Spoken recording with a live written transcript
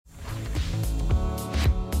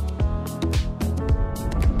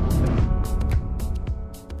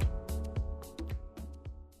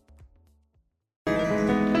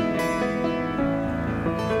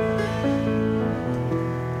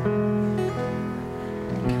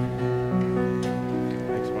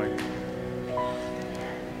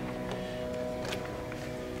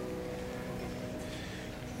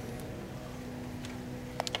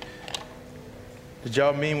Did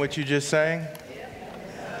y'all mean what you just sang?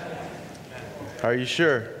 Are you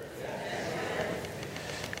sure?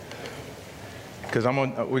 Because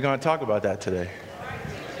we're going to talk about that today.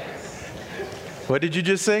 What did you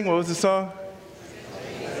just sing? What was the song?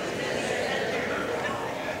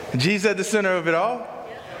 Jesus at the center of it all?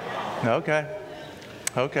 Okay.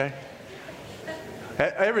 Okay.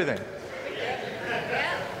 Everything.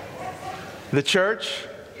 The church.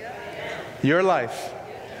 Your life.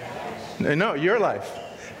 No, your life.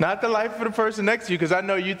 Not the life of the person next to you, because I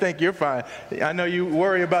know you think you're fine. I know you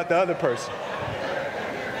worry about the other person.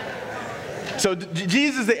 So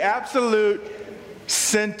Jesus is the absolute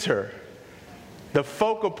center, the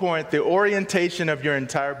focal point, the orientation of your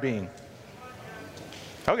entire being.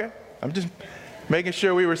 Okay, I'm just making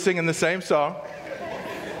sure we were singing the same song,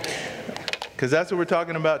 because that's what we're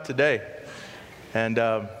talking about today.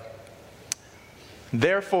 And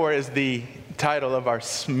therefore is the title of our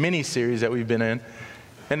mini-series that we've been in.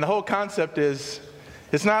 And the whole concept is,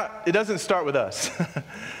 it doesn't start with us.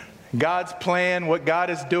 God's plan, what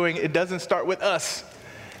God is doing, it doesn't start with us.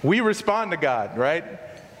 We respond to God, right?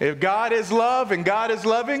 If God is love and God is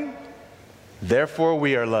loving, therefore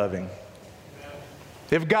we are loving.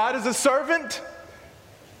 If God is a servant,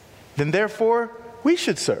 then therefore we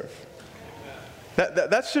should serve.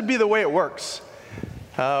 That should be the way it works.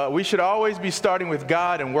 We should always be starting with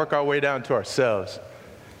God and work our way down to ourselves.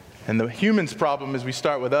 And the human's problem is we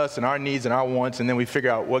start with us and our needs and our wants, and then we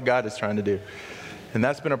figure out what God is trying to do. And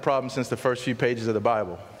that's been a problem since the first few pages of the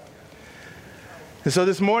Bible. And so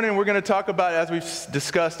this morning we're going to talk about, as we've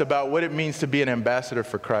discussed, about what it means to be an ambassador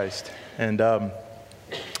for Christ. And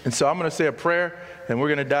so I'm going to say a prayer and we're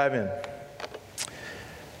going to dive in.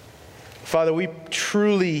 Father, we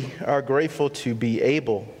truly are grateful to be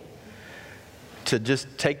able to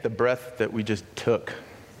just take the breath that we just took,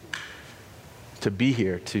 to be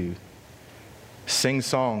here, to sing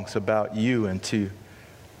songs about you, and to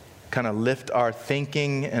kind of lift our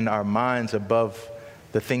thinking and our minds above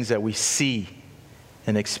the things that we see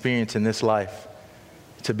and experience in this life.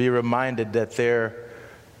 To be reminded that there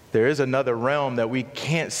is another realm that we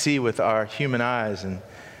can't see with our human eyes, and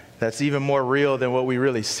that's even more real than what we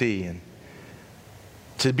really see. And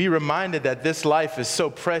to be reminded that this life is so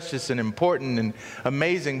precious and important and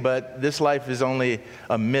amazing, but this life is only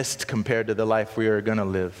a mist compared to the life we are going to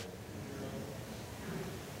live.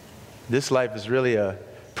 This life is really a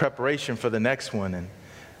preparation for the next one. And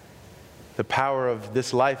the power of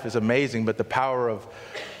this life is amazing, but the power of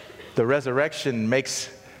the resurrection makes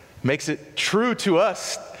it true to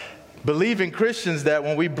us, believing Christians, that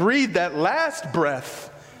when we breathe that last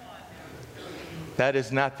breath, that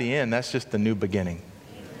is not the end. That's just the new beginning.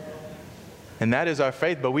 And that is our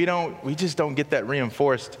faith, but we just don't get that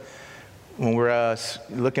reinforced when we're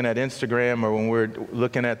looking at Instagram or when we're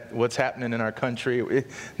looking at what's happening in our country.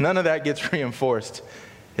 None of that gets reinforced.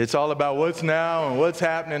 It's all about what's now and what's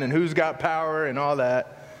happening and who's got power and all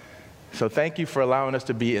that. So thank you for allowing us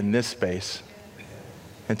to be in this space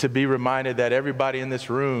and to be reminded that everybody in this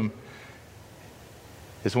room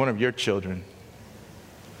is one of your children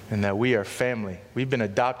and that we are family. We've been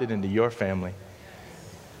adopted into your family.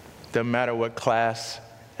 Doesn't matter what class,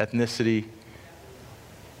 ethnicity,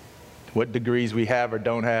 what degrees we have or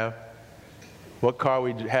don't have, what car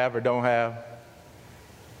we have or don't have.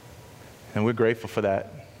 And we're grateful for that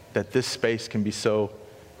this space can be so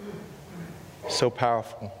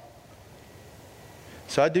powerful.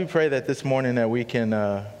 So I do pray that this morning that we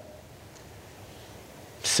can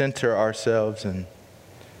center ourselves and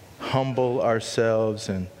humble ourselves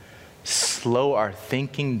and slow our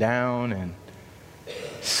thinking down and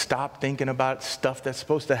stop thinking about stuff that's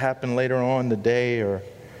supposed to happen later on today or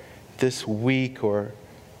this week. Or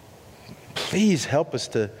please help us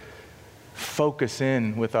to focus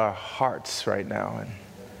in with our hearts right now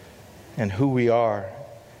and who we are,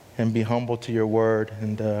 and be humble to your word.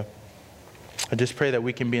 And I just pray that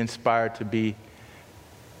we can be inspired to be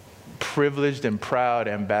privileged and proud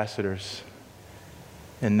ambassadors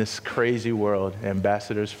in this crazy world,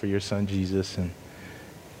 ambassadors for your son Jesus. And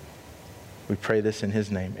we pray this in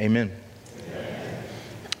his name. Amen. Amen.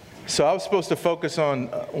 So I was supposed to focus on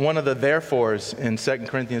one of the therefores in 2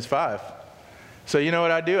 Corinthians 5. So you know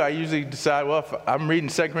what I do? I usually decide, well, if I'm reading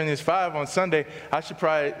 2 Corinthians 5 on Sunday, I should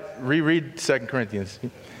probably reread 2 Corinthians.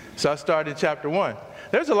 So I started chapter 1.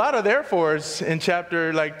 There's a lot of therefores in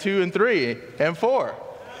chapter 2 and 3 and 4.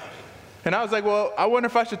 And I was like, well, I wonder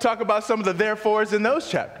if I should talk about some of the therefores in those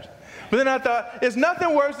chapters. But then I thought, it's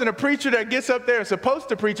nothing worse than a preacher that gets up there and is supposed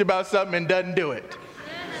to preach about something and doesn't do it.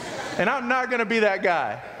 And I'm not going to be that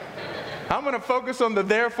guy. I'm going to focus on the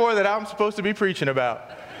therefore that I'm supposed to be preaching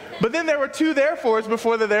about. But then there were two therefores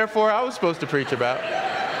before the therefore I was supposed to preach about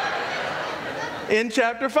in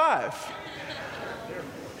chapter 5.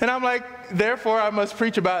 And I'm like, therefore I must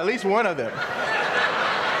preach about at least one of them.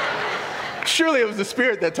 Surely it was the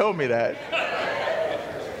Spirit that told me that.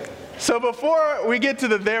 So before we get to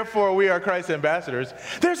the therefore we are Christ's ambassadors,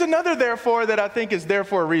 there's another therefore that I think is there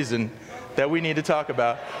for a reason that we need to talk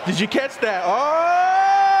about. Did you catch that?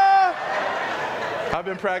 Oh! I've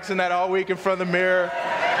been practicing that all week in front of the mirror.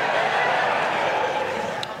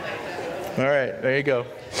 All right, there you go.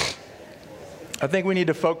 I think we need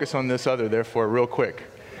to focus on this other therefore real quick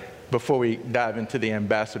before we dive into the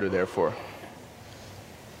ambassador therefore.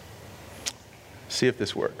 See if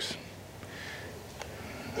this works.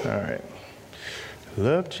 All right.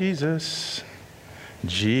 Love Jesus.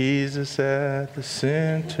 Jesus at the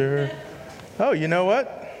center. Oh, you know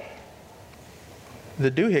what? The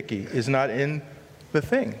doohickey is not in the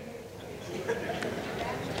thing.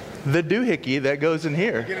 The doohickey that goes in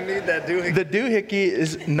here. You're going to need that doohickey. The doohickey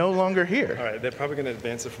is no longer here. All right, they're probably going to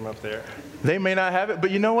advance it from up there. They may not have it,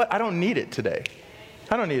 but you know what? I don't need it today.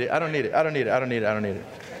 I don't need it. I don't need it. I don't need it. I don't need it. I don't need it.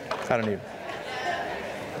 I don't need it.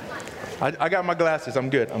 I got my glasses.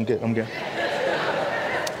 I'm good. I'm good. I'm good.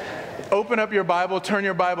 Open up your Bible. Turn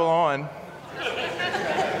your Bible on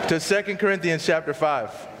to 2 Corinthians chapter 5.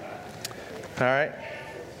 All right?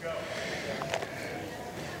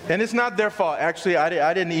 And it's not their fault. Actually,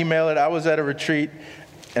 I didn't email it. I was at a retreat,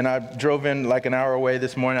 and I drove in like an hour away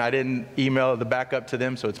this morning. I didn't email the backup to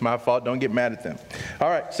them, so it's my fault. Don't get mad at them. All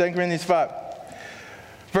right, 2 Corinthians 5.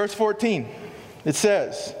 Verse 14, it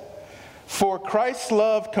says, "For Christ's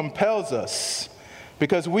love compels us,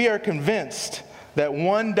 because we are convinced that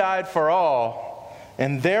one died for all,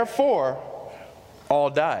 and therefore all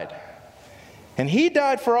died. And he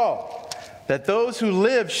died for all, that those who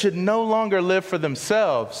live should no longer live for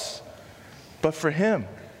themselves, but for him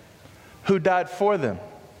who died for them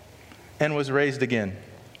and was raised again."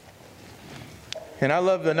 And I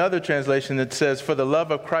love another translation that says, "For the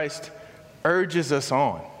love of Christ urges us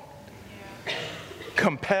on."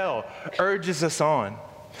 Compel, urges us on.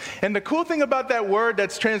 And the cool thing about that word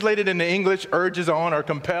that's translated into English, urges on or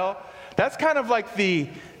compel, that's kind of like the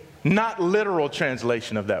not literal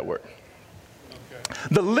translation of that word.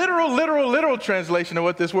 The literal translation of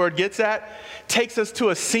what this word gets at takes us to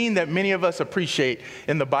a scene that many of us appreciate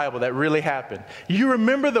in the Bible that really happened. You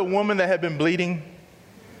remember the woman that had been bleeding?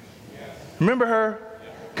 Remember her?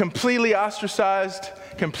 Completely ostracized,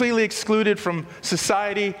 completely excluded from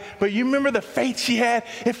society. But you remember the faith she had?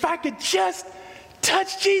 If I could just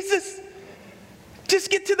touch Jesus, just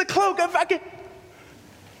get to the cloak, if I could.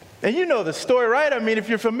 And you know the story, right? I mean, if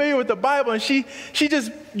you're familiar with the Bible, and she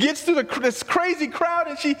just gets through this crazy crowd,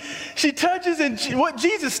 and she touches, and what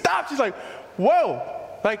Jesus stops, she's like, whoa.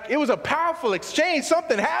 Like, it was a powerful exchange.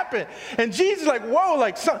 Something happened. And Jesus is like, whoa,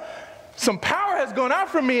 like some power has gone out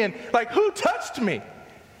from me, and like, who touched me?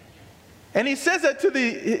 And he says that to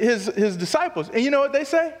his disciples. And you know what they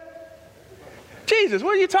say? Jesus,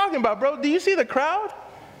 what are you talking about, bro? Do you see the crowd?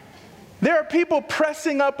 There are people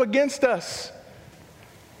pressing up against us.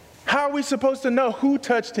 How are we supposed to know who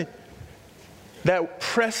touched him? That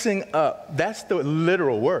pressing up, that's the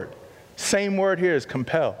literal word. Same word here is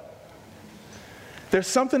compel. There's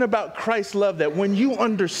something about Christ's love that when you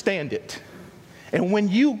understand it, and when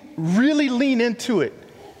you really lean into it,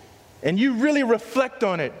 and you really reflect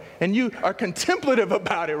on it, and you are contemplative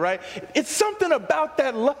about it, right? It's something about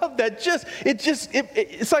that love that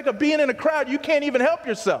it's like being in a crowd. You can't even help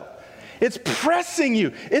yourself. It's pressing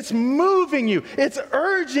you. It's moving you. It's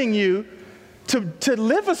urging you to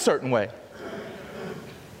live a certain way.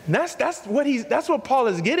 And that's what Paul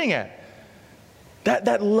is getting at.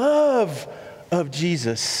 That love of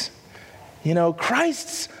Jesus. You know,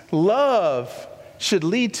 Christ's love should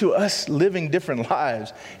lead to us living different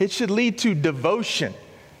lives. It should lead to devotion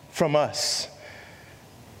from us.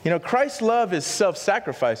 You know, Christ's love is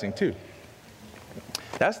self-sacrificing too.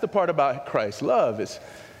 That's the part about Christ's love is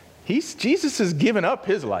Jesus has given up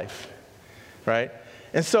his life, right?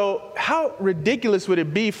 And so how ridiculous would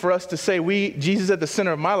it be for us to say Jesus at the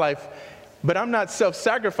center of my life, but I'm not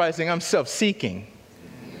self-sacrificing, I'm self-seeking.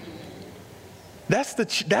 That's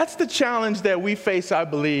the challenge that we face, I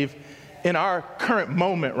believe, in our current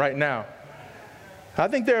moment right now. I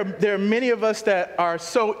think there are many of us that are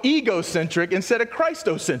so egocentric instead of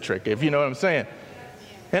Christocentric, if you know what I'm saying.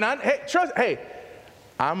 And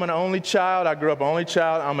I'm an only child. I grew up an only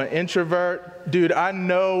child. I'm an introvert. Dude, I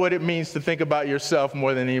know what it means to think about yourself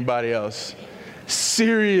more than anybody else.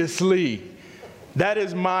 Seriously. That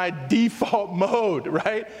is my default mode,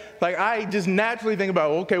 right? Like, I just naturally think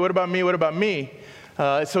about, okay, what about me? What about me?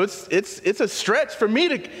 So it's a stretch for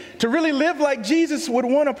me to really live like Jesus would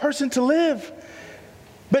want a person to live.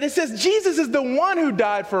 But it says Jesus is the one who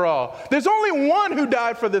died for all. There's only one who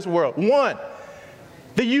died for this world. One.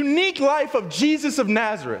 The unique life of Jesus of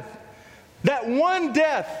Nazareth. That one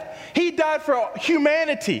death. He died for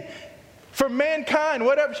humanity, for mankind,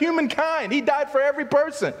 whatever, humankind. He died for every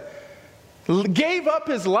person. Gave up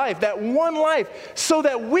his life, that one life, so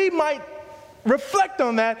that we might reflect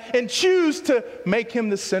on that and choose to make him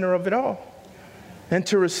the center of it all. And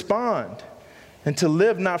to respond. And to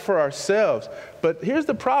live not for ourselves. But here's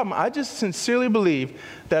the problem. I just sincerely believe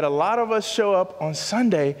that a lot of us show up on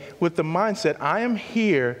Sunday with the mindset, I am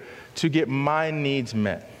here to get my needs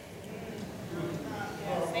met.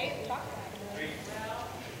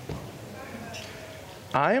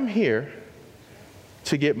 I am here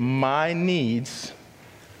to get my needs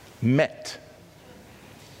met.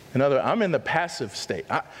 In other words, I'm in the passive state.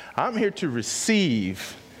 I'm here to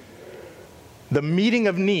receive the meeting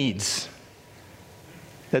of needs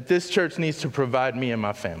that this church needs to provide me and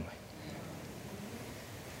my family.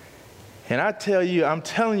 And I'm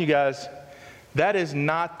telling you guys, that is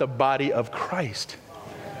not the body of Christ.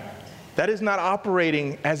 That is not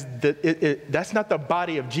operating as that's not the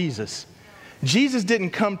body of Jesus. Jesus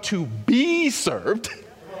didn't come to be served.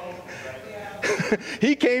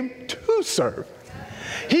 He came to serve.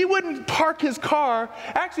 He wouldn't park his car.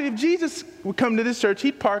 Actually, if Jesus would come to this church,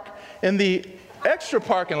 he'd park in the extra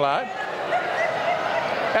parking lot.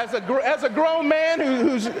 As a grown man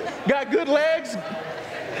who's got good legs,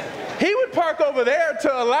 he would park over there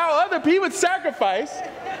to allow other people, he would sacrifice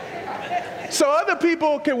so other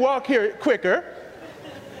people could walk here quicker.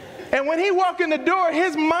 And when he walked in the door,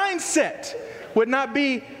 his mindset would not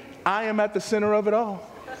be, I am at the center of it all.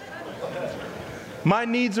 My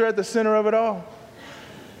needs are at the center of it all.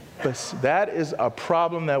 But that is a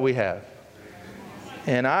problem that we have.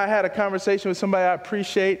 And I had a conversation with somebody I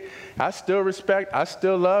appreciate, I still respect, I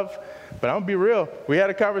still love, but I'm gonna be real. We had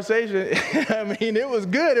a conversation. I mean, it was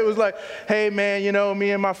good. It was like, hey man,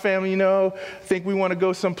 me and my family, think we want to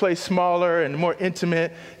go someplace smaller and more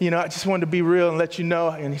intimate. I just wanted to be real and let you know.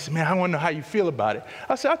 And he said, man, I want to know how you feel about it.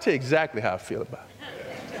 I said, I'll tell you exactly how I feel about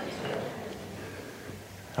it.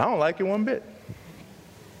 I don't like it one bit.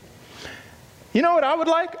 You know what I would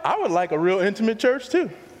like? I would like a real intimate church too.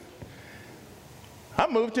 I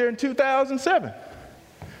moved here in 2007.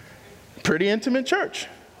 Pretty intimate church.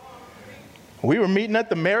 We were meeting at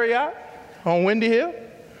the Marriott on Windy Hill.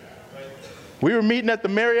 We were meeting at the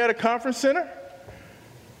Marietta Conference Center.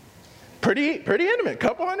 Pretty intimate,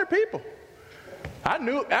 couple hundred people. I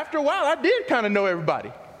knew, after a while, I did kind of know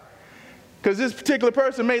everybody. Because this particular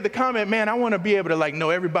person made the comment, man, I want to be able to know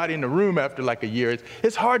everybody in the room after a year.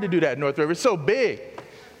 It's hard to do that in North River. It's so big.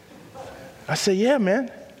 I said, yeah,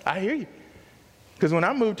 man, I hear you. Because when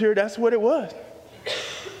I moved here, that's what it was.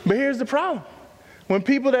 But here's the problem. When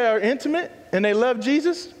people that are intimate and they love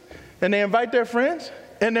Jesus and they invite their friends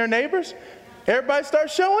and their neighbors, everybody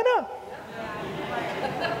starts showing up.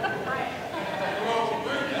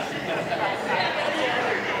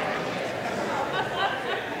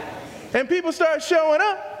 And people start showing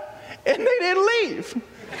up and they didn't leave.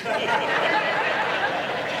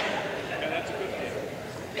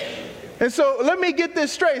 And so let me get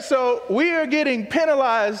this straight. So we are getting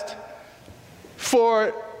penalized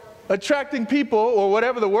for attracting people, or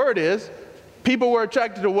whatever the word is. People were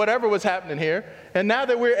attracted to whatever was happening here. And now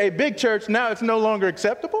that we're a big church, now it's no longer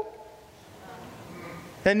acceptable.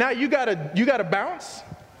 And now you gotta bounce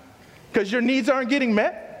because your needs aren't getting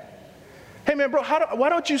met. Hey man, bro, why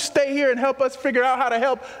don't you stay here and help us figure out how to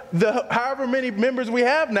help the however many members we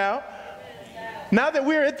have now? Now that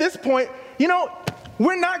we're at this point,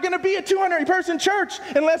 we're not going to be a 200-person church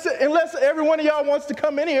unless every one of y'all wants to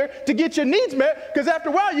come in here to get your needs met. Because after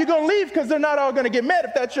a while, you're going to leave because they're not all going to get met.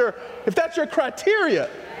 If that's your criteria,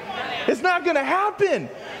 it's not going to happen.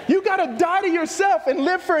 You got to die to yourself and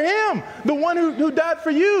live for Him, the one who died for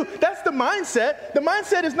you. That's the mindset. The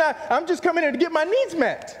mindset is not, I'm just coming here to get my needs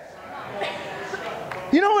met.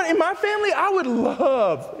 You know what? In my family, I would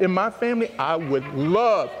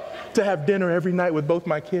love to have dinner every night with both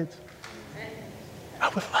my kids. I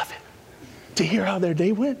would love it to hear how their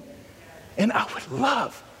day went. And I would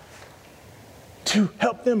love to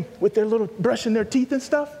help them with their little brushing their teeth and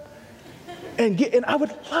stuff. And I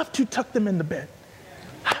would love to tuck them in the bed.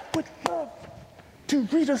 I would love to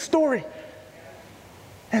read a story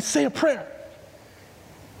and say a prayer.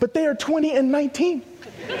 But they are 20 and 19.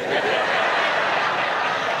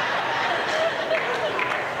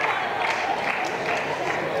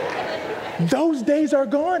 Those days are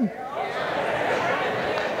gone.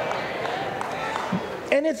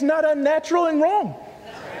 And it's not unnatural and wrong.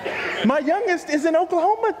 My youngest is in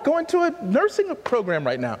Oklahoma going to a nursing program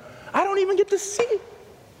right now. I don't even get to see.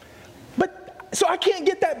 So I can't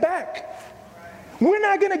get that back. We're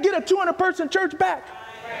not going to get a 200-person church back.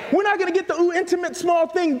 We're not going to get the intimate small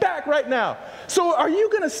thing back right now. So are you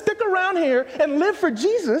going to stick around here and live for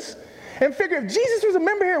Jesus and figure if Jesus was a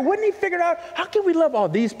member here, wouldn't he figure out how can we love all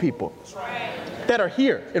these people that are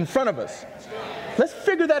here in front of us? Let's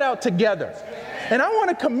figure that out together. And I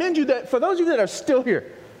want to commend you that for those of you that are still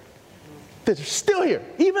here,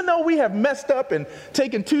 even though we have messed up and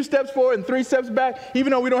taken 2 steps forward and 3 steps back,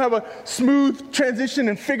 even though we don't have a smooth transition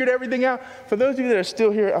and figured everything out, for those of you that are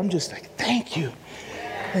still here, I'm just like, thank you.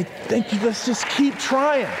 Like, thank you. Let's just keep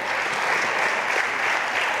trying.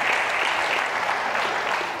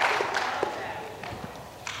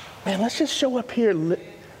 Man, let's just show up here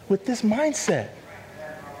with this mindset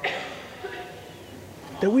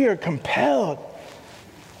that we are compelled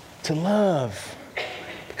to love.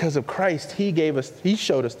 Because of Christ, he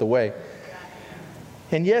showed us the way.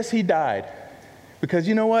 And yes, he died. Because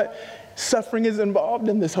you know what? Suffering is involved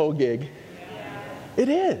in this whole gig. It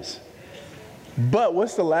is. But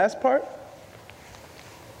what's the last part?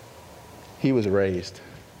 He was raised.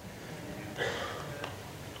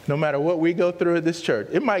 No matter what we go through at this church,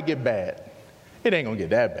 it might get bad. It ain't going to get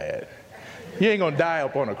that bad. You ain't going to die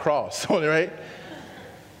up on a cross, right?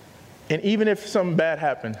 And even if something bad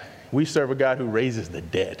happened, we serve a God who raises the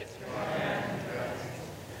dead.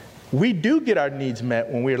 We do get our needs met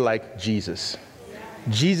when we're like Jesus.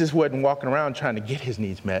 Jesus wasn't walking around trying to get his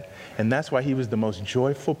needs met. And that's why he was the most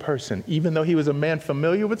joyful person. Even though he was a man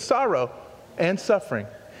familiar with sorrow and suffering,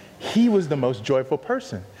 he was the most joyful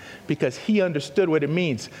person because he understood what it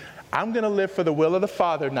means. I'm going to live for the will of the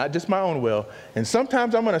Father, not just my own will. And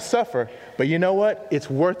sometimes I'm going to suffer, but you know what? It's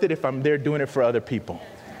worth it if I'm there doing it for other people.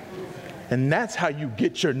 And that's how you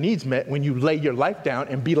get your needs met, when you lay your life down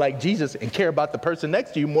and be like Jesus and care about the person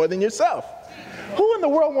next to you more than yourself. Who in the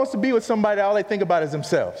world wants to be with somebody that all they think about is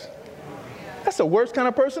themselves? That's the worst kind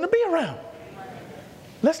of person to be around.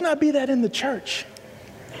 Let's not be that in the church.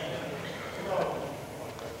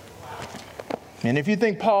 And if you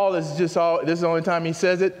think Paul is this is the only time he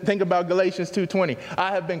says it, think about Galatians 2:20.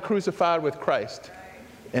 I have been crucified with Christ,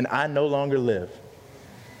 and I no longer live.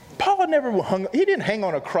 Paul he didn't hang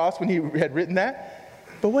on a cross when he had written that.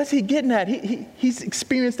 But what's he getting at? He's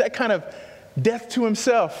experienced that kind of death to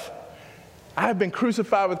himself. I have been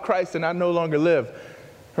crucified with Christ and I no longer live,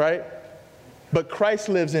 right? But Christ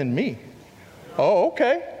lives in me. Oh,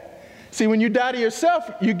 okay. See, when you die to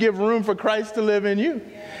yourself, you give room for Christ to live in you.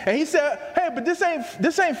 And he said, hey, but this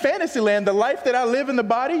ain't fantasy land. The life that I live in the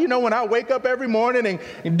body, you know, when I wake up every morning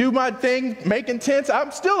and do my thing, making tents,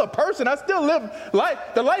 I'm still a person. I still live life.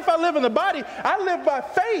 The life I live in the body, I live by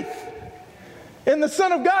faith in the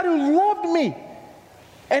Son of God who loved me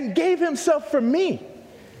and gave himself for me.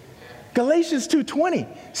 Galatians 2:20,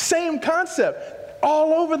 same concept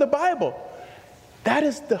all over the Bible. That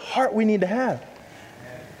is the heart we need to have.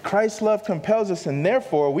 Christ's love compels us, and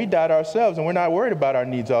therefore we die to ourselves, and we're not worried about our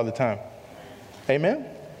needs all the time. Amen?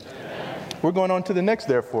 Amen. We're going on to the next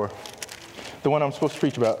therefore, the one I'm supposed to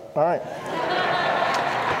preach about. All right.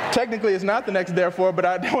 Technically, it's not the next therefore, but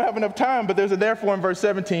I don't have enough time, but there's a therefore in verse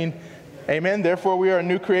 17. Amen. Therefore, we are a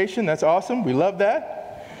new creation. That's awesome. We love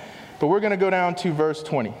that. But we're going to go down to verse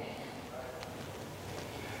 20.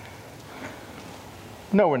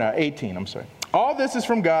 No, we're not. 18, I'm sorry. All this is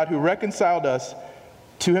from God who reconciled us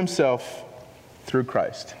to himself through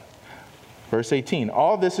Christ. Verse 18,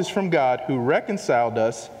 all this is from God who reconciled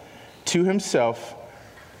us to himself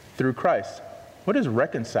through Christ. What does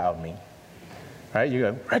reconcile mean? All right, you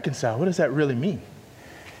go, reconcile, what does that really mean?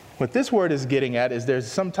 What this word is getting at is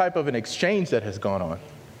there's some type of an exchange that has gone on.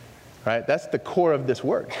 Right? That's the core of this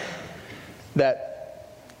word.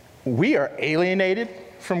 That we are alienated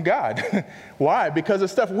from God. Why? Because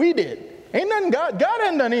of stuff we did. Ain't nothing God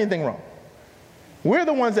hadn't done anything wrong. We're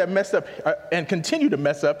the ones that messed up and continue to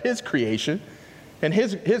mess up his creation and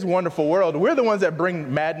his wonderful world. We're the ones that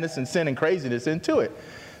bring madness and sin and craziness into it.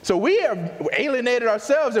 So we have alienated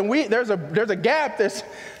ourselves, and there's a gap.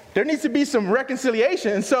 There needs to be some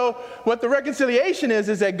reconciliation. And so what the reconciliation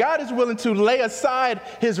is that God is willing to lay aside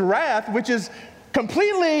his wrath, which is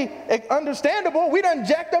completely understandable. We done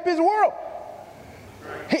jacked up his world.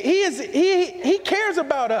 He cares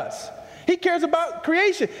about us. He cares about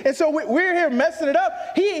creation. And so we're here messing it up.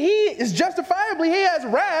 He is justifiably, he has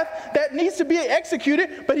wrath that needs to be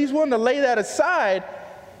executed, but he's willing to lay that aside,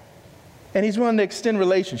 and he's willing to extend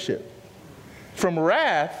relationship. From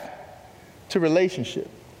wrath to relationship.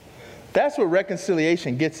 That's what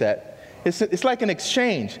reconciliation gets at. It's like an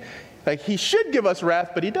exchange. Like he should give us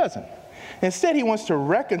wrath, but he doesn't. Instead, he wants to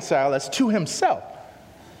reconcile us to himself.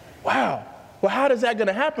 Wow. Well, how is that going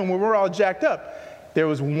to happen when we're all jacked up? There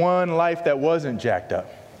was one life that wasn't jacked up.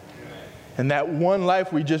 And that one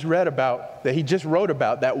life we just read about, that he just wrote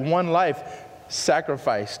about, that one life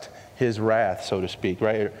sacrificed his wrath, so to speak,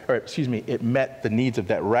 right? Or excuse me, it met the needs of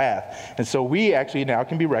that wrath. And so we actually now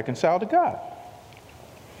can be reconciled to God.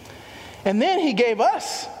 And then he gave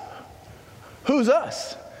us. Who's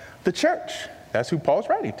us? The church. That's who Paul's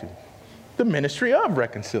writing to. The ministry of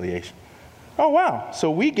reconciliation. Oh, wow. So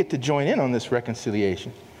we get to join in on this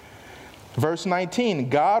reconciliation. Verse 19,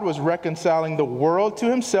 God was reconciling the world to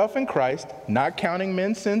himself in Christ, not counting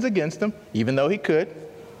men's sins against them, even though he could.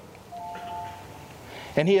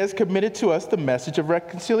 And he has committed to us the message of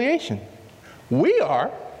reconciliation. We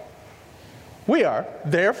are,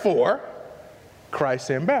 therefore,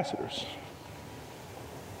 Christ's ambassadors.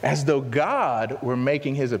 As though God were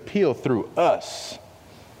making his appeal through us.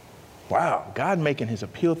 Wow, God making his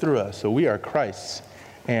appeal through us. So we are Christ's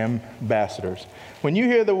ambassadors. When you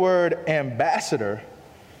hear the word ambassador,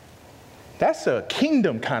 that's a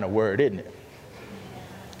kingdom kind of word, isn't it?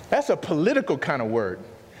 That's a political kind of word.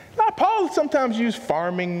 Now, Paul sometimes use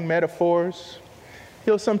farming metaphors.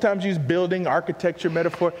 He'll sometimes use building architecture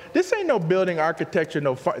metaphor. This ain't no building architecture,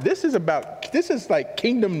 this is like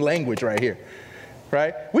kingdom language right here,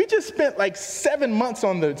 right? We just spent like 7 months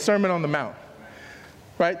on the Sermon on the Mount,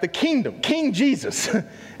 right? The kingdom, King Jesus.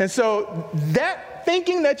 And so that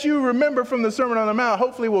thinking that you remember from the Sermon on the Mount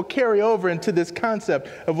hopefully will carry over into this concept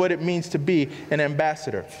of what it means to be an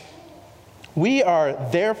ambassador. We are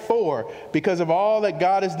therefore, because of all that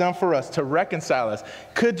God has done for us to reconcile us,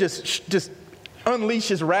 could just unleash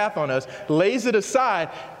his wrath on us, lays it aside,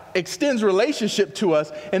 extends relationship to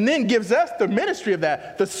us, and then gives us the ministry of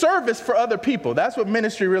that, the service for other people. That's what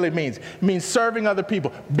ministry really means. It means serving other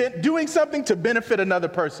people, doing something to benefit another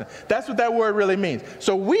person. That's what that word really means.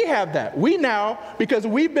 So we have that. We now, because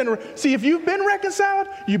we've been, see, if you've been reconciled,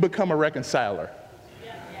 you become a reconciler.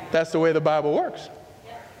 That's the way the Bible works.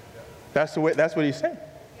 That's what he's saying.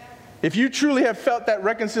 If you truly have felt that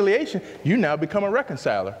reconciliation, you now become a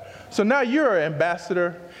reconciler. So now you're an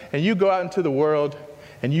ambassador, and you go out into the world,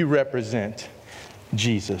 and you represent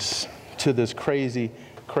Jesus to this crazy,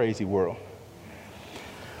 crazy world.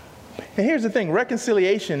 And here's the thing,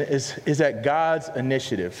 reconciliation is at God's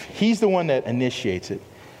initiative. He's the one that initiates it.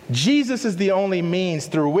 Jesus is the only means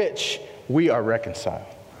through which we are reconciled.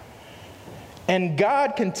 And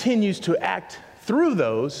God continues to act through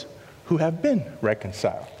those who have been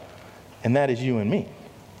reconciled. And that is you and me.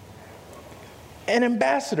 An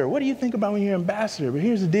ambassador, what do you think about when you're an ambassador? But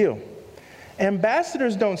here's the deal.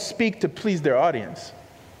 Ambassadors don't speak to please their audience.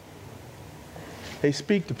 They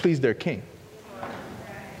speak to please their king.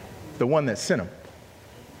 The one that sent them.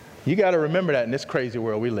 You got to remember that in this crazy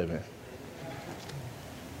world we live in.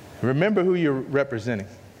 Remember who you're representing.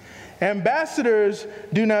 Ambassadors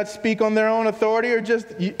do not speak on their own authority or just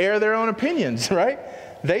air their own opinions, right?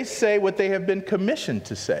 They say what they have been commissioned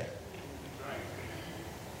to say.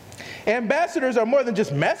 Ambassadors are more than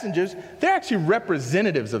just messengers. They're actually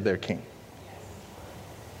representatives of their king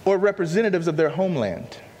or representatives of their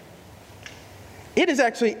homeland. It is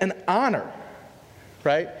actually an honor,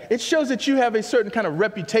 right? It shows that you have a certain kind of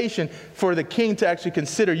reputation for the king to actually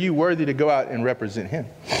consider you worthy to go out and represent him.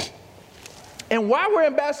 And why were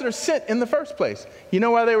ambassadors sent in the first place? You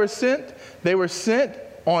know why they were sent? They were sent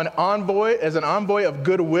as an envoy of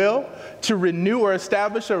goodwill to renew or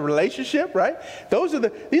establish a relationship, right?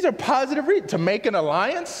 These are positive reasons. To make an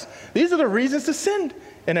alliance, these are the reasons to send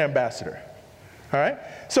an ambassador, all right?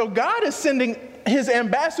 So God is sending his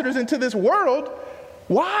ambassadors into this world.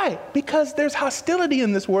 Why? Because there's hostility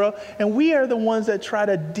in this world, and we are the ones that try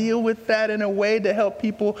to deal with that in a way to help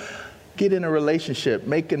people get in a relationship,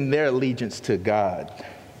 making their allegiance to God.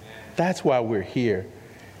 That's why we're here.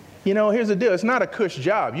 You know, here's the deal. It's not a cush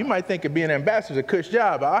job. You might think of being an ambassador is a cush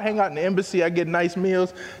job. I'll hang out in the embassy. I get nice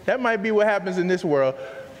meals. That might be what happens in this world.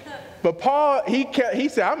 But Paul, he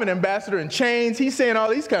said, I'm an ambassador in chains. He's saying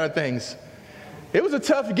all these kind of things. It was a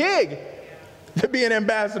tough gig to be an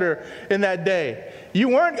ambassador in that day. You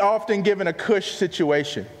weren't often given a cush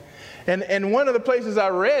situation. And one of the places I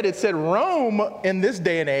read, it said Rome, in this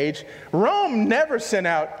day and age, Rome never sent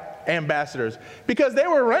out ambassadors because they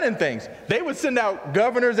were running things. They would send out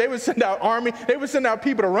governors, they would send out army, they would send out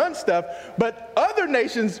people to run stuff, but other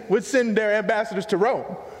nations would send their ambassadors to Rome.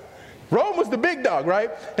 Rome was the big dog,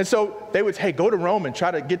 right? And so they would, hey, go to Rome and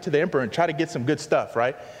try to get to the emperor and try to get some good stuff,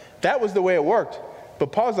 right? That was the way it worked.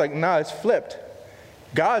 But Paul's like, nah, it's flipped.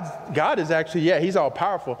 God is actually, he's all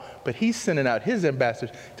powerful, but he's sending out his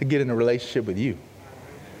ambassadors to get in a relationship with you.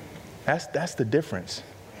 That's the difference.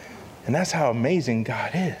 And that's how amazing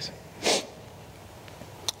God is.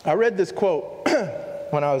 I read this quote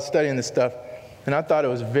when I was studying this stuff, and I thought it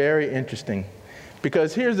was very interesting.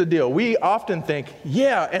 Because here's the deal. We often think,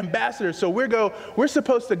 yeah, ambassadors, so we're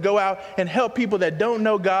supposed to go out and help people that don't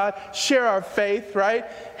know God, share our faith, right?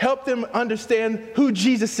 Help them understand who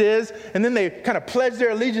Jesus is, and then they kind of pledge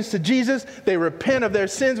their allegiance to Jesus. They repent of their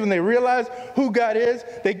sins when they realize who God is.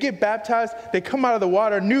 They get baptized. They come out of the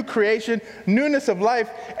water, new creation, newness of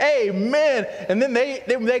life. Amen. And then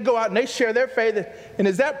they go out and they share their faith. And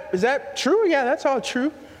is that true? Yeah, that's all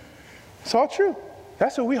true. It's all true.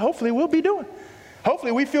 That's what we hopefully will be doing.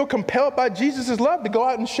 Hopefully we feel compelled by Jesus' love to go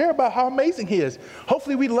out and share about how amazing he is.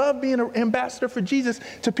 Hopefully we love being an ambassador for Jesus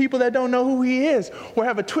to people that don't know who he is or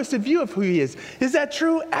have a twisted view of who he is. Is that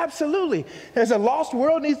true? Absolutely. As a lost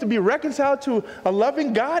world needs to be reconciled to a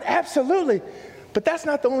loving God? Absolutely. But that's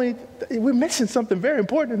not the only, we're missing something very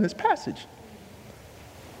important in this passage.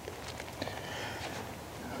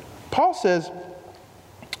 Paul says,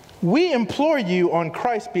 we implore you on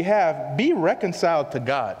Christ's behalf, be reconciled to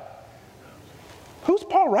God. Who's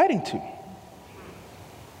Paul writing to?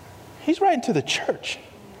 He's writing to the church.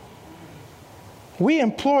 We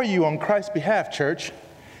implore you on Christ's behalf, church,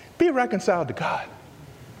 be reconciled to God.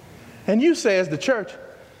 And you say as the church,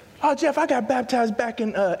 oh, Jeff, I got baptized back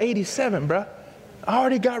in 87, bro. I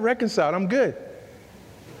already got reconciled. I'm good.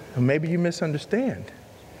 Well, maybe you misunderstand.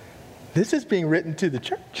 This is being written to the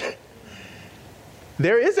church.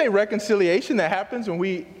 There is a reconciliation that happens when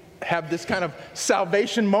we have this kind of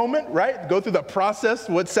salvation moment, right? Go through the process,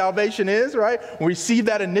 what salvation is, right? When we receive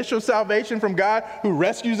that initial salvation from God who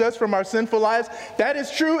rescues us from our sinful lives. That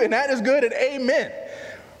is true and that is good and amen.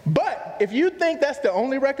 But if you think that's the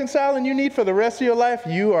only reconciling you need for the rest of your life,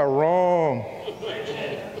 you are wrong.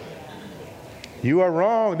 You are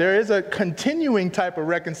wrong. There is a continuing type of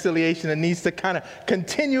reconciliation that needs to kind of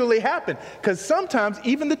continually happen, because sometimes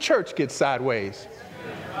even the church gets sideways.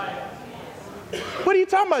 What are you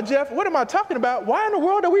talking about, Jeff? What am I talking about? Why in the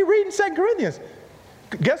world are we reading 2 Corinthians?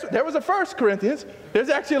 Guess what? There was a 1 Corinthians. There's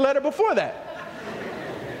actually a letter before that.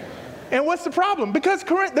 And what's the problem? Because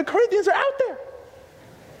the Corinthians are out there.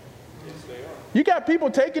 Yes, they are. You got people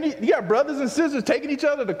you got brothers and sisters taking each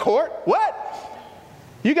other to court. What?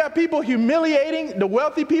 You got people humiliating, the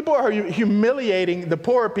wealthy people are humiliating the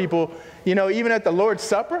poorer people, even at the Lord's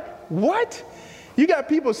Supper. What? You got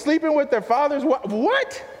people sleeping with their fathers.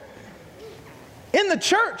 What? In the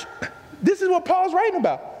church, this is what Paul's writing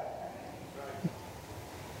about.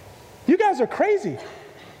 You guys are crazy.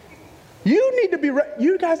 You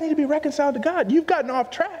guys need to be reconciled to God. You've gotten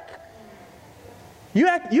off track. You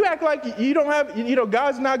act like you don't have,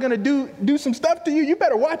 God's not going to do some stuff to you. You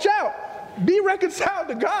better watch out. Be reconciled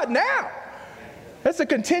to God now. That's a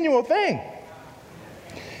continual thing.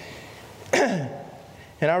 And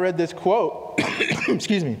I read this quote,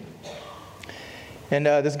 excuse me. And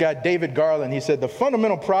this guy, David Garland, he said, the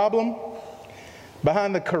fundamental problem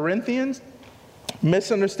behind the Corinthians'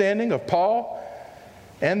 misunderstanding of Paul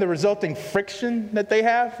and the resulting friction that they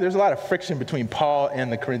have, there's a lot of friction between Paul and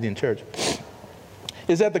the Corinthian church,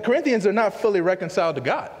 is that the Corinthians are not fully reconciled to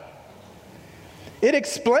God. It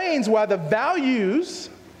explains why the values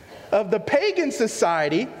of the pagan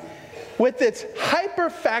society with its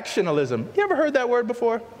hyper-factionalism. You ever heard that word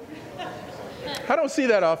before? I don't see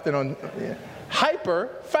that often on... Yeah.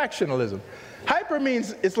 Hyper-factionalism. Hyper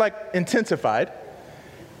means it's like intensified.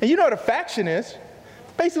 And you know what a faction is?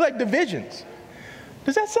 Basically like divisions.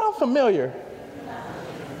 Does that sound familiar?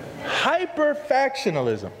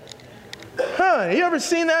 Hyper-factionalism. You ever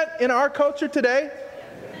seen that in our culture today?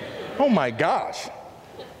 Oh my gosh.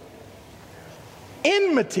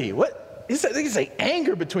 Enmity. What? You say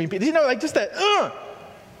anger between people. Like just that,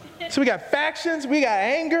 So we got factions, we got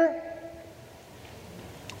anger.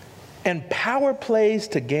 And power plays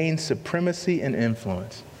to gain supremacy and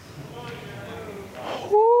influence.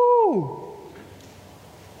 Woo!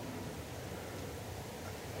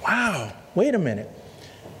 Wow, wait a minute.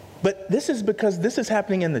 But this is because this is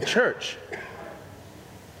happening in the church.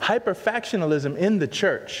 Hyper-factionalism in the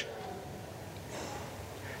church.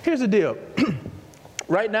 Here's the deal.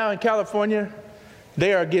 Right now in California,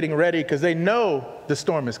 they are getting ready because they know the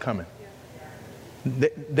storm is coming.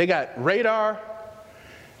 They got radar.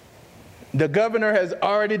 The governor has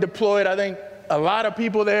already deployed, I think, a lot of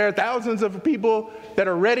people there, thousands of people that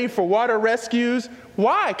are ready for water rescues.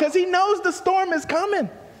 Why? Because he knows the storm is coming.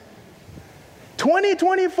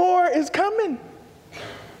 2024 is coming.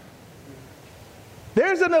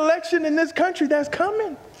 There's an election in this country that's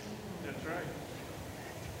coming. That's right.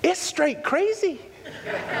 It's straight crazy.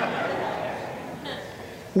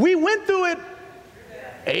 We went through it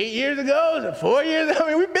 8 years ago? Is it 4 years ago? I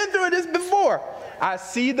mean, we've been through this before. I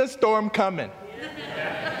see the storm coming.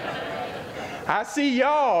 I see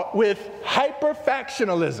y'all with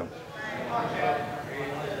hyper-factionalism.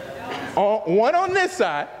 One on this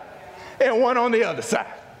side and one on the other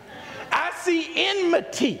side. I see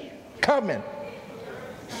enmity coming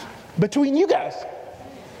between you guys,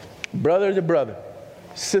 brother to brother,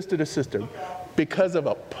 sister to sister, because of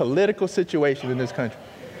a political situation in this country.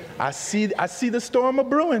 I see the storm of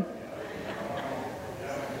brewing.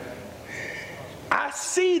 I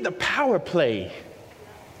see the power play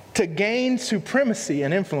to gain supremacy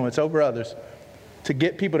and influence over others, to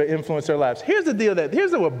get people to influence their lives. Here's the deal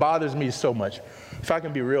here's what bothers me so much, if I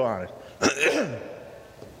can be real honest.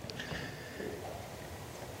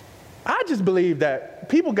 I just believe that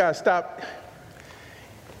people got to stop.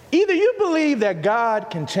 Either you believe that God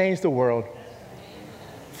can change the world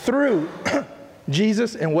through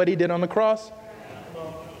Jesus and what he did on the cross,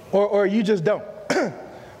 or you just don't.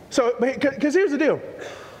 So, because here's the deal.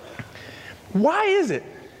 Why is it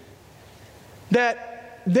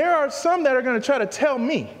that there are some that are going to try to tell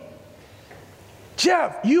me,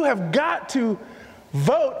 Jeff, you have got to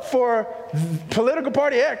vote for political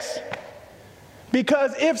party X,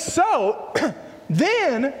 because if so,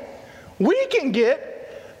 then we can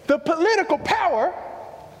get the political power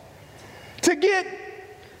to get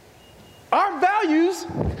our values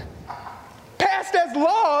passed as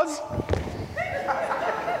laws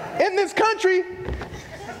in this country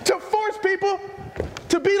to force people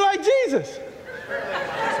to be like Jesus.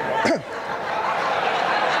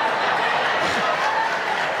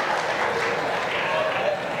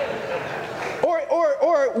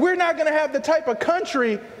 Or we're not going to have the type of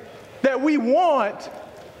country that we want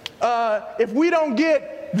if we don't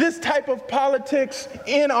get this type of politics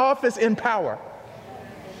in office, in power.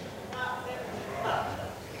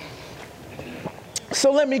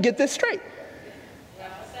 So let me get this straight.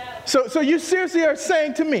 So you seriously are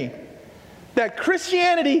saying to me that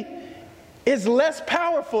Christianity is less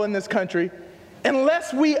powerful in this country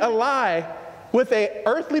unless we ally with an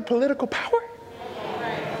earthly political power?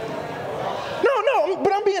 No,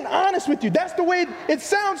 but I'm being honest with you. That's the way it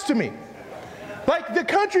sounds to me. Like the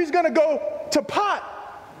country's going to go to pot.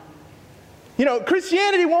 You know,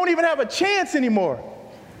 Christianity won't even have a chance anymore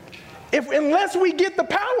unless we get the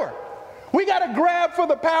power. We got to grab for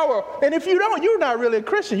the power. And if you don't, you're not really a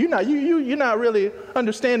Christian. You're not really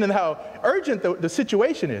understanding how urgent the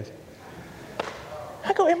situation is.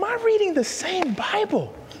 I go, am I reading the same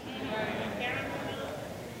Bible?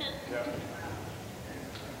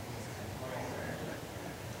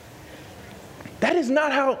 That is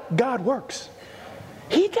not how God works.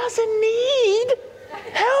 He doesn't need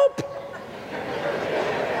help.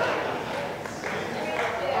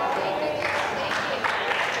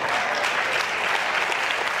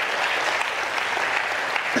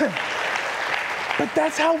 But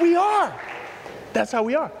that's how we are. That's how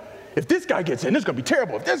we are. If this guy gets in, it's going to be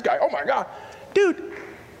terrible. If this guy, oh my God. Dude,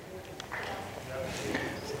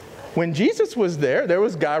 when Jesus was there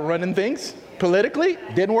was a guy running things politically.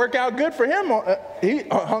 Didn't work out good for him. He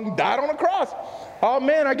died on a cross. Oh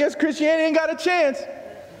man, I guess Christianity ain't got a chance.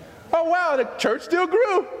 Oh wow, the church still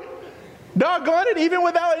grew. Doggone it, even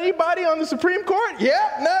without anybody on the Supreme Court?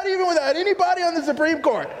 Yeah, not even without anybody on the Supreme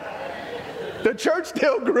Court. The church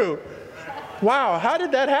still grew. Wow, how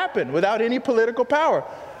did that happen without any political power?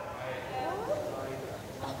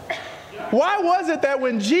 Why was it that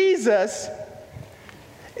when Jesus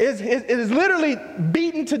is literally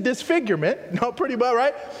beaten to disfigurement, no, pretty much,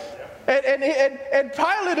 right? And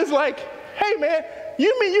Pilate is like, hey man,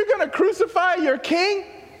 you mean you're going to crucify your king?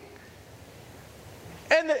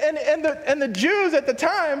 And the Jews at the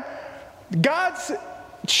time, God's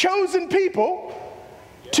chosen people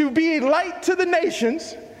to be light to the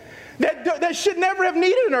nations, that should never have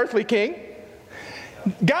needed an earthly king.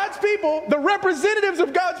 God's people, the representatives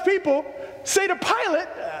of God's people, say to Pilate,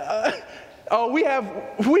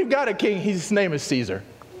 we've got a king. His name is Caesar.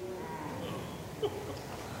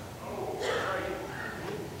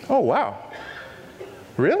 Oh, wow.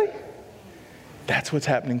 Really? That's what's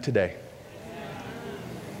happening today.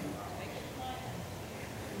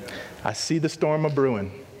 I see the storm of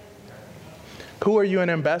brewing. Who are you an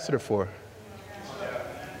ambassador for?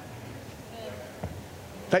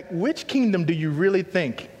 Like, which kingdom do you really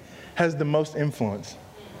think has the most influence?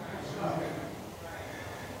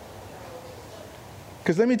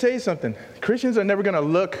 Because let me tell you something. Christians are never going to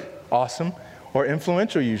look awesome or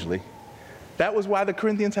influential usually. That was why the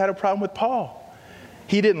Corinthians had a problem with Paul.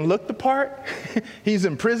 He didn't look the part. He's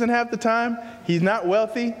in prison half the time. He's not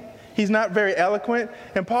wealthy. He's not very eloquent.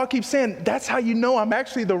 And Paul keeps saying, that's how you know I'm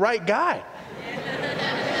actually the right guy.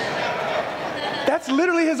 That's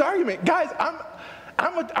literally his argument. Guys,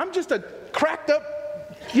 I'm just a cracked up,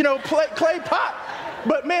 clay pot.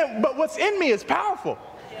 But man, what's in me is powerful.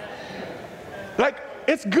 Like,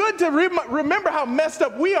 it's good to remember how messed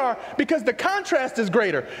up we are, because the contrast is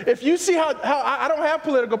greater. If you see how I don't have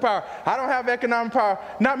political power, I don't have economic power,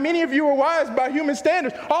 not many of you are wise by human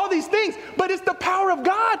standards, all these things, but it's the power of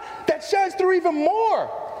God that shines through even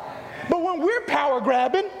more. But when we're power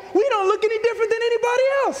grabbing, we don't look any different than anybody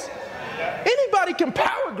else. Anybody can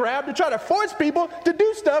power grab to try to force people to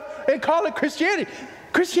do stuff and call it Christianity.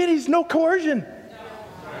 Christianity is no coercion.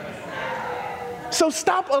 So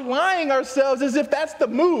stop aligning ourselves as if that's the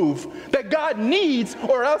move that God needs,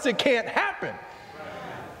 or else it can't happen.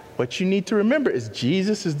 What you need to remember is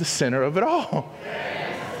Jesus is the center of it all.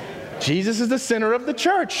 Jesus is the center of the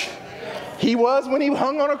church. He was when he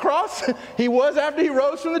hung on a cross. He was after he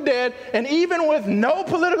rose from the dead. And even with no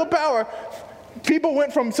political power, people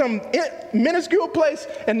went from some minuscule place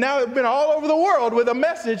and now have been all over the world with a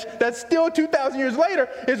message that still 2,000 years later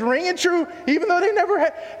is ringing true, even though they never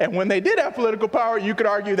had. And when they did have political power, you could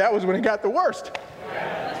argue that was when it got the worst.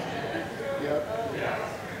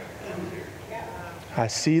 I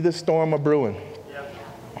see the storm a-brewing.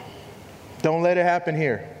 Don't let it happen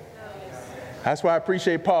here. That's why I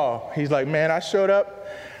appreciate Paul. He's like, man, I showed up.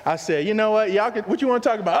 I said, you know what, what you want to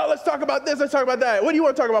talk about? Oh, let's talk about this, let's talk about that. What do you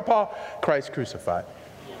want to talk about, Paul? Christ crucified.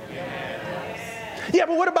 Yeah,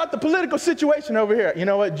 but what about the political situation over here? You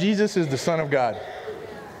know what? Jesus is the Son of God.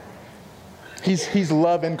 He's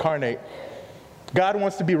love incarnate. God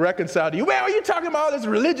wants to be reconciled to you. Man, are you talking about all this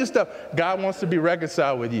religious stuff? God wants to be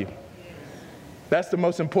reconciled with you. That's the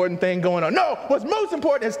most important thing going on. No, what's most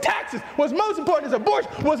important is taxes. What's most important is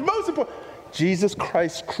abortion. What's most important? Jesus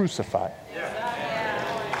Christ crucified.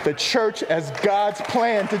 The church as God's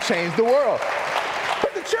plan to change the world.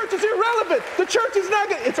 But the church is irrelevant. The church is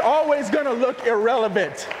not it's always going to look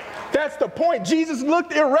irrelevant. That's the point. Jesus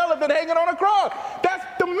looked irrelevant hanging on a cross. That's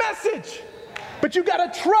the message. But you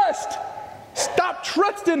got to trust. Stop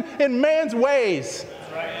trusting in man's ways.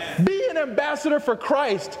 Be an ambassador for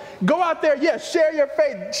Christ. Go out there, yes, share your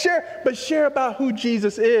faith, share about who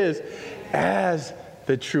Jesus is as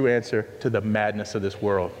the true answer to the madness of this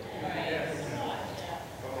world.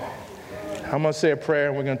 I'm going to say a prayer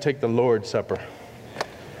and we're going to take the Lord's Supper.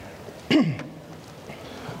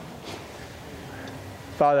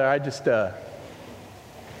 Father, I just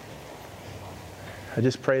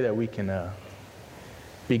pray that we can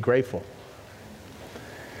be grateful.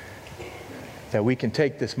 That we can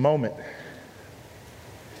take this moment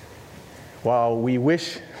while we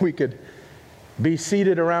wish we could be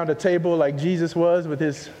seated around a table like Jesus was with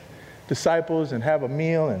his disciples and have a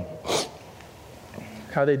meal, and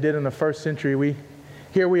how they did in the first century.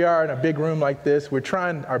 Here we are in a big room like this. We're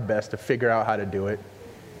trying our best to figure out how to do it.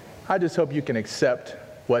 I just hope you can accept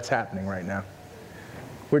what's happening right now.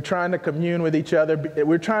 We're trying to commune with each other.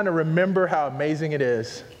 We're trying to remember how amazing it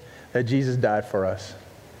is that Jesus died for us.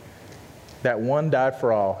 That one died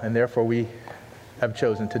for all, and therefore we have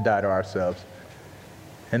chosen to die to ourselves.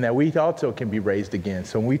 And that we also can be raised again.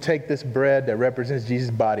 So when we take this bread that represents Jesus'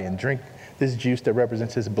 body and drink this juice that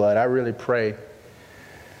represents his blood, I really pray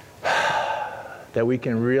that we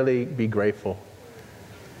can really be grateful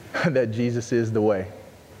that Jesus is the way,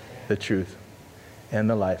 the truth, and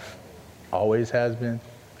the life. Always has been,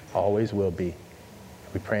 always will be.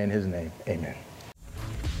 We pray in his name. Amen.